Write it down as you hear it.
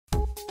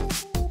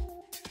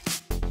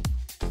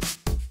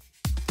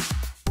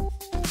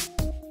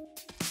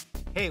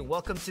Hey,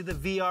 welcome to the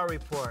VR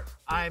Report.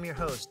 I am your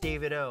host,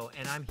 David O,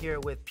 and I'm here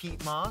with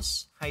Pete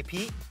Moss. Hi,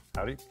 Pete.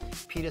 Howdy.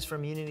 Pete is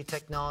from Unity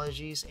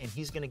Technologies, and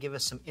he's going to give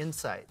us some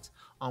insights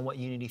on what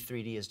Unity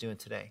 3D is doing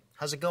today.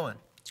 How's it going?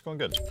 It's going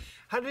good.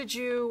 How did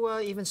you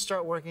even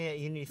start working at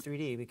Unity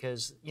 3D?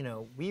 Because, you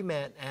know, we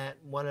met at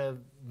one of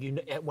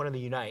the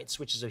Unites,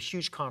 which is a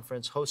huge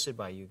conference hosted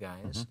by you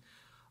guys.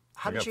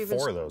 How We did got you even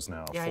 4 of those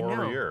now, Yeah, 4 I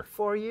know. a year.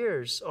 4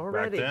 years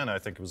already. Back then, I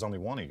think it was only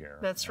 1 a year.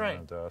 That's right.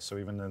 And so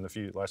even in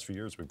the last few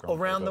years, we've grown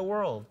Around the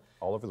world.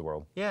 All over the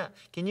world. Yeah.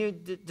 Can you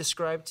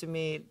describe to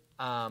me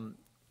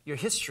your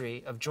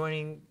history of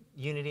joining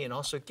Unity, and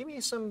also give me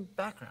some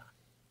background?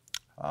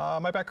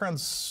 My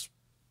background's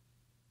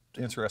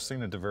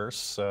interesting and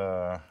diverse.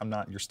 I'm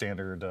not your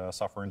standard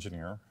software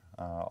engineer.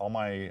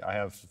 I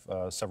have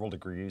several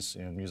degrees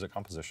in music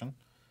composition.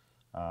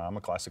 I'm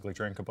a classically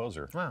trained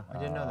composer. Wow, I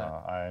didn't know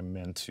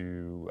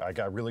that.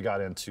 I really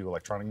got into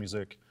electronic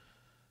music.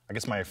 I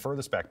guess my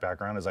furthest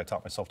background is I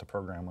taught myself to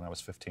program when I was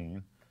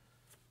 15.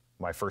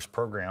 My first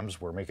programs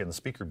were making the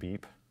speaker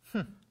beep.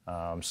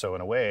 So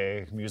in a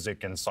way,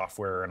 music and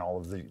software and all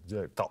of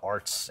the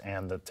arts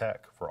and the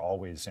tech were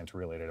always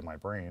interrelated in my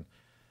brain.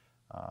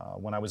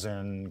 When I was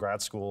in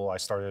grad school, I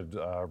started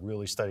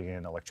really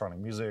studying electronic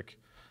music.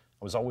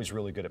 I was always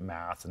really good at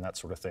math and that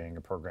sort of thing,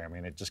 and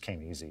programming. It just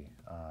came easy.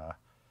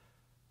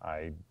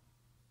 I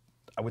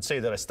would say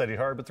that I studied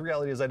hard, but the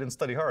reality is I didn't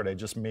study hard. I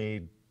just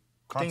made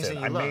content.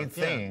 I made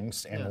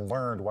things and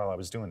learned while I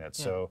was doing it.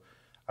 So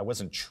I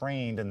wasn't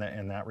trained in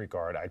that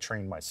regard. I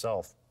trained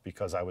myself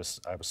because I was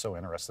so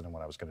interested in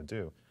what I was going to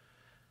do.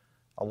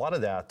 A lot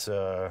of that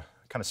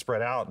kind of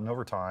spread out, and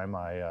over time,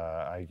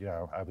 I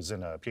was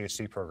in a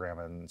PhD program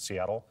in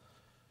Seattle.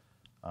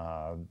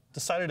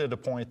 Decided at a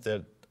point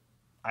that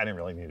I didn't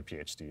really need a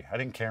PhD. I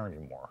didn't care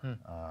anymore.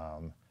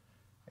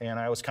 And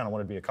I always kind of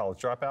wanted to be a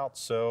college dropout,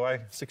 so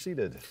I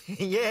succeeded.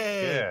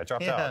 Yay! Yeah, I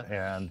dropped out,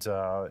 and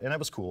that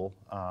was cool.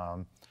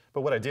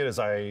 But what I did is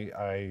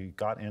I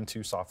got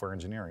into software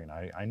engineering.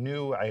 I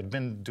knew I had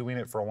been doing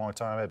it for a long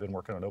time. I'd been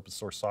working on open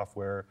source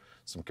software,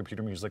 some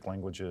computer music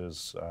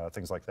languages,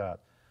 things like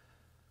that.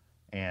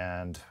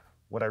 And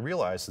what I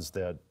realized is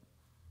that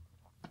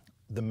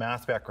the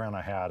math background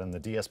I had and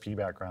the DSP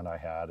background I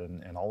had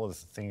and all of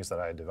the things that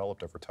I had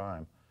developed over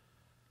time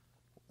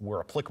were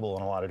applicable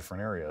in a lot of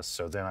different areas.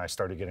 So then I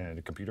started getting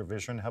into computer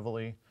vision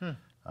heavily.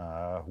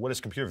 What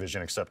is computer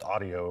vision except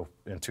audio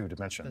in 2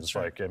 dimensions? That's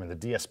right. Like, I mean, the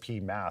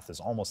DSP math is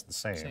almost the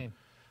same.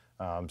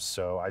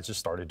 So I just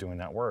started doing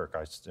that work.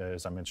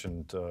 As I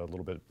mentioned a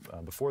little bit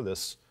before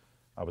this,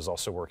 I was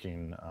also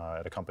working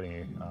at a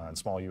company in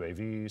small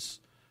UAVs.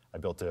 I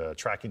built a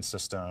tracking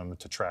system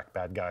to track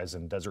bad guys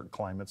in desert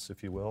climates,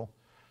 if you will.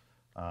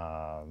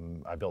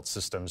 I built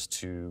systems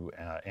to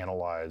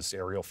analyze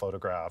aerial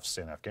photographs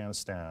in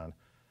Afghanistan.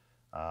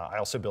 I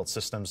also built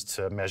systems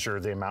to measure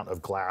the amount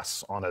of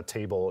glass on a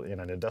table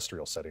in an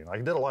industrial setting. I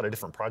did a lot of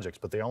different projects,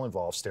 but they all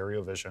involve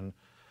stereo vision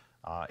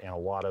and a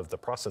lot of the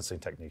processing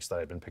techniques that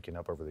I've been picking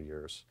up over the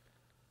years.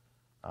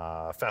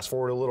 Fast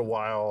forward a little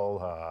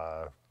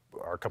while,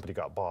 our company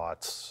got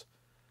bought.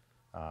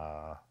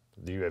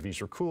 The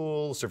UAVs were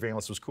cool,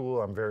 surveillance was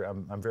cool.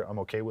 I'm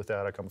okay with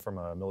that. I come from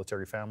a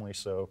military family,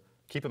 so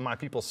keeping my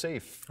people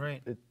safe,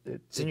 right?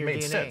 It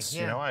made sense,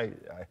 you know.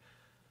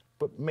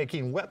 But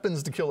making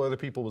weapons to kill other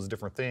people was a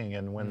different thing.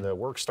 And when the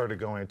work started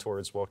going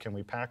towards, well, can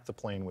we pack the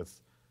plane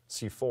with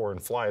C4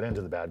 and fly it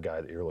into the bad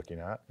guy that you're looking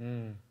at?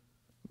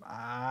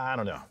 I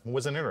don't know. I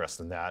wasn't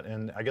interested in that.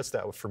 And I guess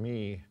that, for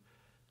me,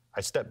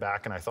 I stepped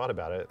back and I thought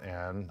about it.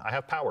 And I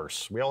have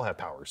powers. We all have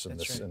powers in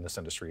this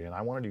industry. And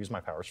I wanted to use my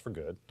powers for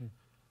good.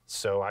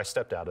 So I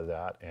stepped out of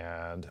that,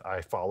 and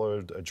I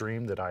followed a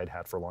dream that I had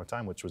had for a long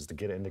time, which was to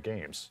get into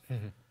games.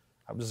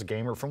 I was a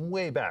gamer from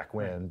way back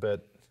when,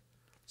 but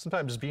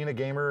sometimes being a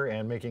gamer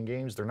and making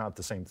games, they're not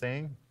the same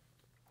thing.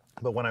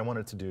 But what I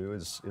wanted to do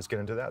is get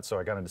into that. So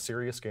I got into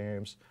serious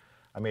games.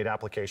 I made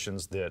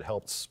applications that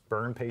helped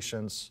burn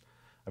patients.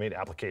 I made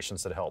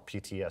applications that helped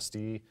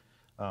PTSD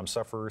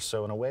sufferers.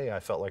 So in a way, I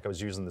felt like I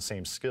was using the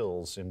same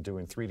skills in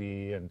doing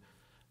 3D and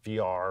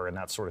VR and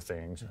that sort of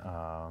thing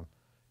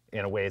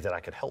in a way that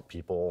I could help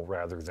people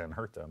rather than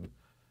hurt them.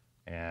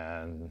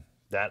 And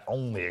that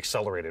only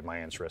accelerated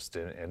my interest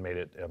and made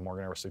it more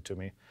interesting to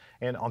me.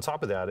 And on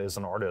top of that, as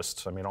an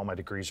artist, I mean, all my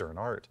degrees are in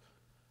art.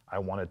 I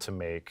wanted to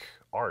make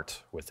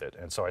art with it.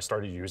 And so I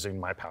started using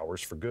my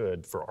powers for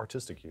good, for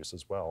artistic use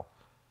as well.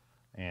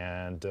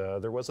 And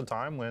there was a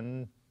time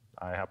when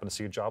I happened to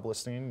see a job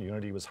listing.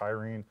 Unity was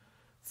hiring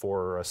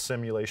for a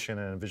simulation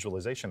and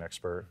visualization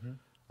expert,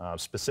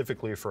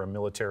 specifically for a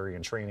military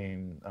and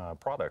training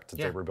product that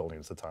they were building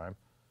at the time.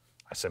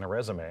 I sent a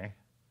resume.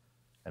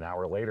 An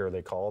hour later,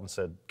 they called and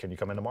said, "Can you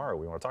come in tomorrow?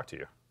 We want to talk to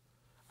you."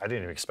 I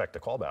didn't even expect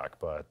a call back,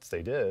 but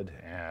they did,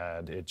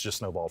 and it just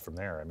snowballed from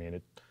there. I mean,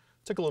 it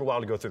took a little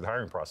while to go through the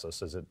hiring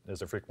process, as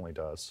it frequently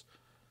does.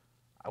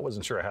 I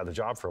wasn't sure I had the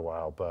job for a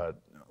while, but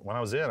when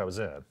I was in,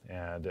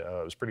 and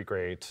it was pretty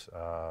great.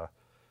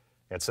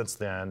 And since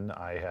then,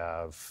 I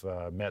have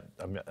met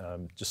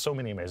just so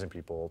many amazing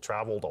people,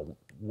 traveled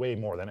way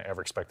more than I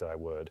ever expected I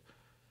would,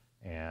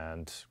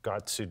 and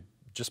got to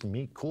just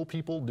meet cool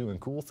people doing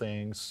cool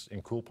things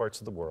in cool parts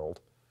of the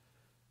world.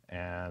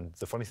 And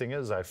the funny thing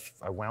is, I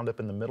wound up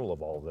in the middle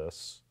of all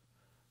this.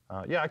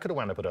 Yeah, I could have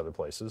wound up at other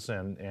places,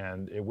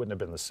 and it wouldn't have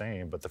been the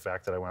same, but the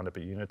fact that I wound up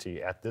at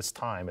Unity at this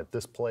time, at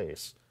this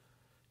place,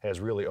 has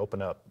really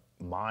opened up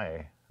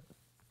my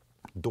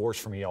doors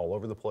for me all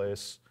over the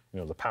place. You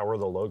know, the power of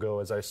the logo,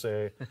 as I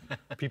say.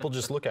 People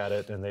just look at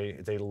it and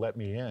they let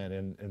me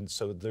in, and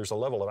so there's a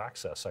level of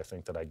access, I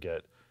think, that I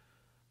get.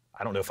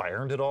 I don't know if I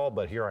earned it all,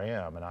 but here I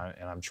am, and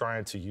I'm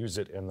trying to use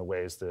it in the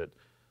ways that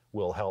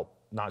will help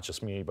not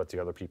just me, but the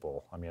other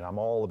people. I mean, I'm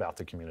all about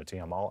the community.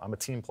 I'm a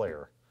team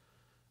player,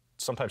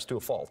 sometimes to a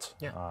fault.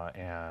 Yeah.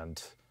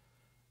 And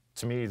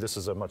to me, this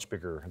is it's a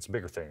bigger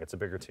thing. It's a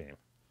bigger team,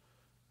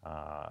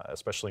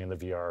 especially in the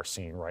VR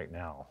scene right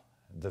now.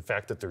 The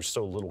fact that there's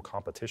so little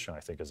competition,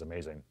 I think, is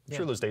amazing. I'm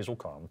sure those days will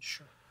come.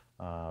 Sure.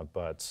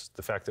 But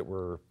the fact that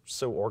we're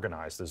so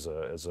organized as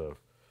a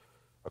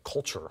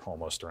culture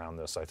almost around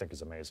this, I think,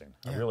 is amazing.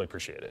 I really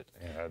appreciate it.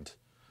 And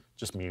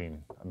just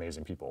meeting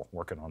amazing people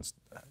working on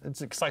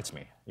it excites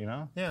me, you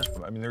know? Yeah.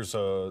 I mean, there's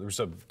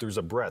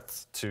a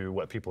breadth to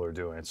what people are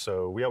doing.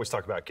 So we always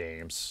talk about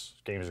games.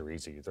 Games are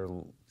easy. They're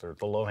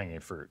the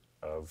low-hanging fruit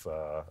of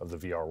the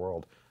VR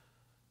world.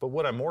 But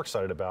what I'm more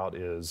excited about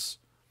is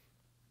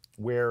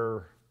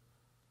where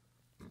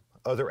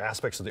other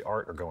aspects of the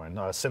art are going.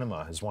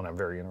 Cinema is one I'm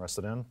very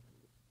interested in.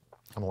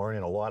 I'm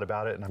learning a lot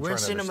about it, and I'm trying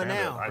to understand it. We're in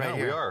cinema now, I know,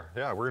 here. we are.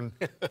 Yeah, we're in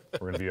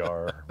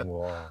VR.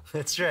 Wow.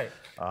 That's right.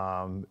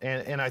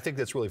 And I think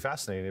that's really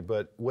fascinating.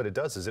 But what it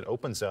does is it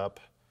opens up,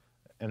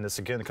 and this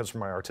again comes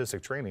from my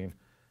artistic training.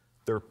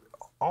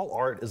 All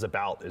art is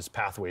about is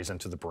pathways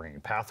into the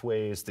brain,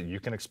 pathways that you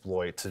can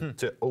exploit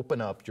to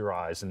open up your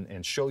eyes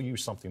and show you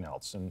something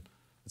else. And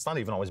it's not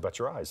even always about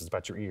your eyes. It's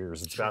about your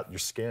ears. It's about your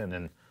skin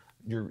and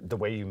the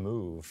way you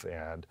move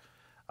and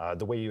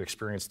the way you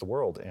experience the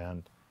world.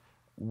 And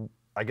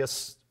I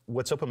guess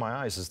what's opened my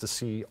eyes is to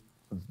see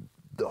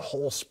the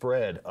whole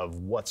spread of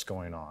what's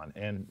going on.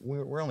 And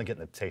we're only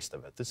getting a taste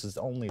of it. This is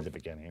only the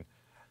beginning.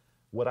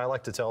 What I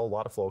like to tell a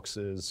lot of folks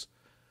is,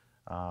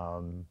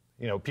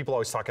 you know, people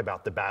always talk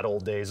about the bad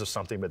old days of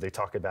something, but they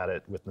talk about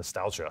it with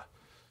nostalgia.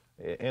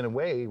 In a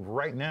way,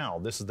 right now,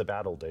 this is the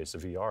bad old days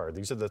of VR.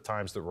 These are the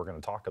times that we're going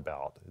to talk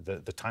about, the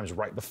times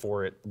right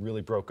before it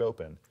really broke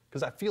open.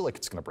 Because I feel like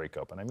it's going to break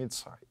open. I mean,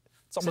 it's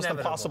almost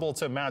impossible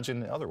to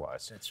imagine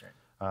otherwise. That's right.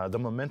 The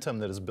momentum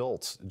that is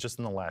built just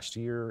in the last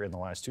year, in the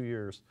last 2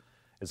 years,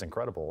 is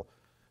incredible.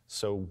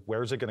 So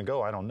where's it going to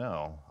go? I don't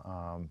know.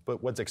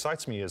 But what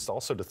excites me is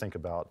also to think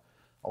about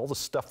all the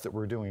stuff that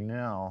we're doing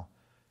now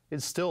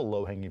is still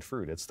low-hanging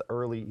fruit. It's the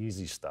early,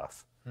 easy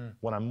stuff.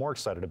 What I'm more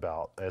excited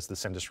about as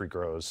this industry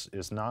grows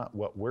is not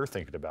what we're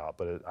thinking about,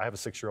 but I have a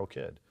 6-year-old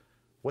kid.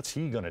 What's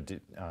he going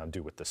to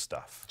do with this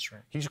stuff? That's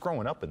right. He's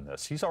growing up in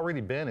this. He's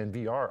already been in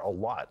VR a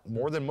lot,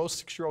 more than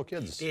most 6-year-old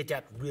kids. They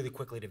adapt really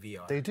quickly to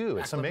VR. They do.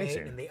 It's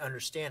amazing. And they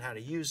understand how to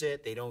use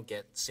it. They don't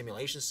get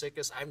simulation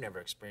sickness. I've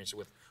never experienced it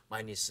with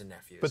my nieces and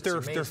nephews. But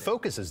their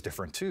focus is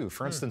different too.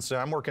 For instance,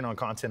 I'm working on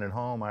content at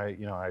home. I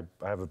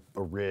have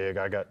a rig.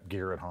 I got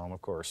gear at home,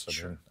 of course.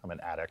 I mean, I'm an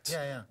addict.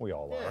 Yeah. We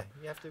all are.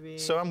 You have to be.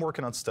 So I'm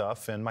working on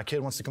stuff, and my kid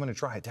wants to come in and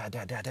try it. Dad,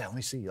 let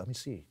me see.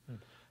 And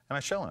I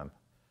show him.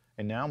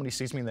 And now when he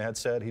sees me in the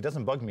headset, he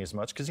doesn't bug me as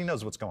much because he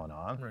knows what's going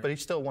on, but he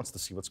still wants to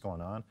see what's going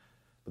on.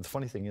 But the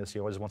funny thing is he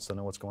always wants to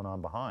know what's going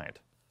on behind.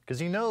 Because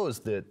he knows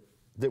that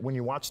when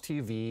you watch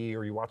TV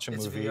or you watch a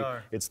movie,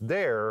 it's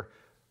there,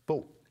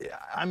 but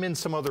I'm in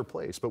some other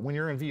place. But when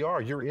you're in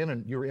VR, you're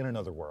in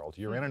another world.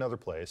 You're in another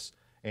place,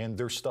 and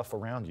there's stuff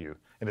around you.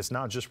 And it's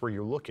not just where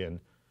you're looking,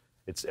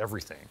 it's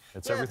everything.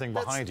 It's everything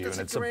behind you, and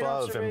it's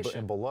above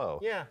and below.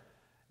 Yeah.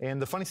 And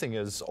the funny thing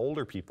is,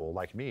 older people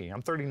like me,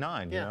 I'm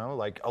 39, you know,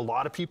 like a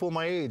lot of people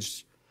my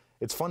age,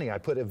 it's funny, I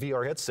put a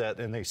VR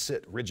headset and they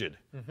sit rigid.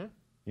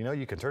 You know,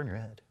 you can turn your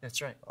head.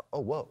 That's right.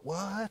 Oh,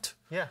 what?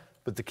 Yeah.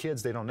 But the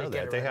kids, they don't know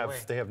that. They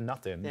have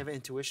nothing. They have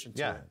intuition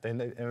too. Yeah,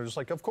 and they're just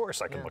like, of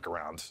course I can look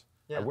around.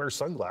 Yeah. I wear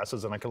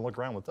sunglasses and I can look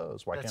around with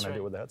those. Why can't I do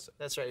it with the headset?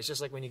 That's right. It's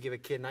just like when you give a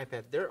kid an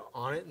iPad, they're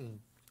on it and.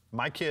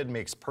 My kid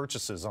makes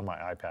purchases on my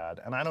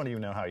iPad, and I don't even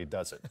know how he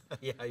does it.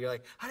 Yeah, you're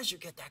like, how did you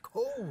get that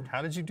code?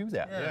 How did you do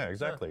that? Yeah,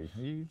 exactly.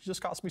 You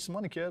just cost me some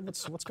money, kid.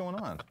 What's going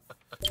on?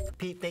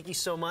 Pete, thank you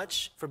so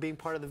much for being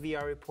part of the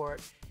VR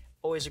Report.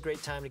 Always a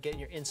great time to get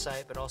your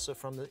insight, but also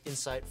from the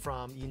insight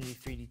from Unity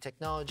 3D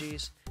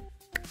Technologies.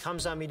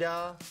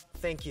 Kamsahamnida.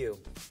 Thank you.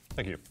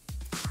 Thank you.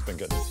 It's been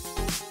good.